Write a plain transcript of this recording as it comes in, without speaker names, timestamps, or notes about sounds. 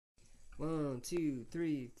1, 2,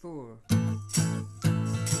 3, 4.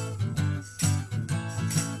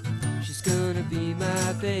 She's gonna be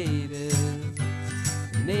my baby.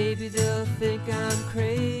 Maybe they'll think I'm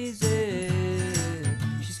crazy.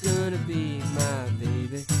 She's gonna be my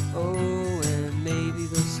baby. Oh, and maybe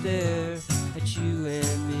they'll stare at you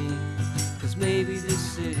and me. 'Cause maybe this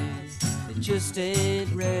city, it just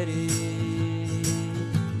ain't ready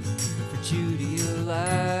for Judy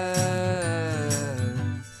alive.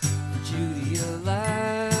 For Judy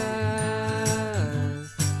alive.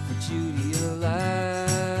 For Judy alive.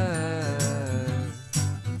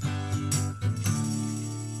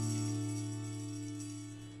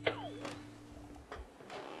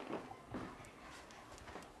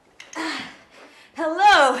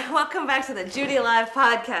 Hello, welcome back to the JudyAlive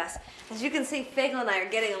podcast. As you can see, Fagel and I are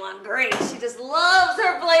getting along great. She just loves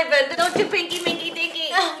her playpen, don't you, Pinky, Minky,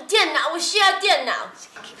 Dinky? 电脑，我需要电脑。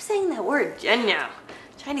 I keep saying that word, Jenya.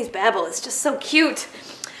 Chinese babble is just so cute.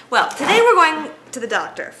 Well, today we're going to the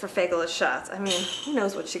doctor for Fagel's shots. I mean, who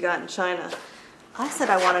knows what she got in China. I said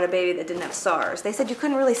I wanted a baby that didn't have SARS. They said you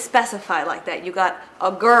couldn't really specify like that. You got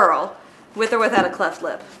a girl with or without a cleft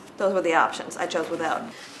lip. Those were the options. I chose without.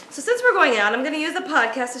 So since we're going out, I'm going to use the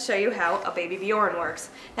podcast to show you how a Baby Bjorn works.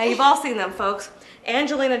 Now, you've all seen them, folks.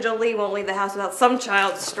 Angelina Jolie won't leave the house without some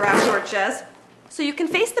child strapped to her chest. So you can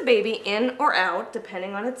face the baby in or out,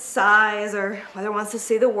 depending on its size or whether it wants to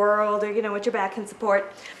see the world or, you know, what your back can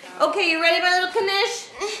support. Okay, you ready, my little Kanish?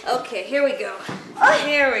 Okay, here we go.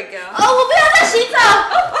 Here we go. 哦，我不要再洗澡。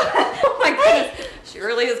 Oh my goodness. She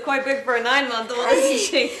really is quite big for a 9-month-old, isn't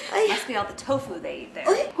she? Must be all the tofu they eat there.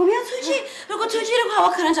 我们要出去，如果出去的话，我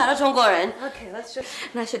可能找到中国人。 Okay, let's just...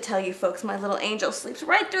 And I should tell you folks, my little angel sleeps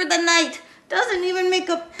right through the night. Doesn't even make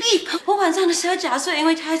a beep. 我晚上的时候假睡，因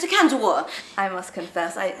为他一直看着我。 I must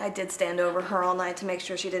confess, I did stand over her all night to make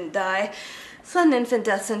sure she didn't die. Sudden infant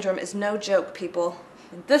death syndrome is no joke, people.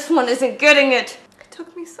 And this one isn't getting it. It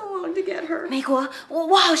took me so long to get her. 美国，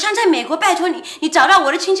我好像在美国，拜托你，你找到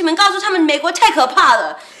我的亲戚们，告诉他们美国太可怕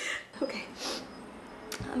了。 Okay.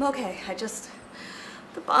 I'm okay. I just...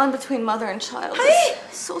 The bond between mother and child is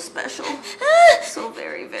so special. So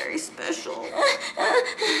very, very special.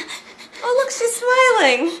 Oh, look, she's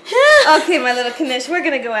smiling. Okay, my little Kanish, we're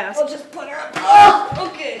gonna go out. We'll just put her up. Oh,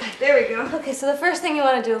 okay. There we go. Okay, so the first thing you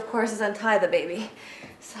want to do, of course, is untie the baby.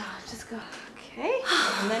 So just go, okay.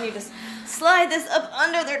 And then you just slide this up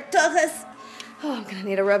under their tuchus. Oh, I'm gonna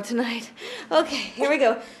need a rub tonight. Okay, here we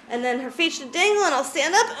go. And then her feet should dangle, and I'll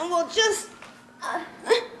stand up, and we'll just...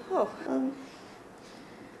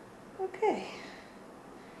 Okay.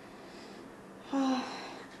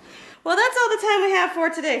 Well, that's all the time we have for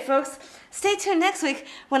today, folks. Stay tuned next week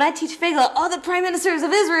when I teach Fagel all the prime ministers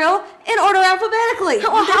of Israel in order alphabetically. 我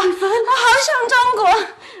好，我好想中国。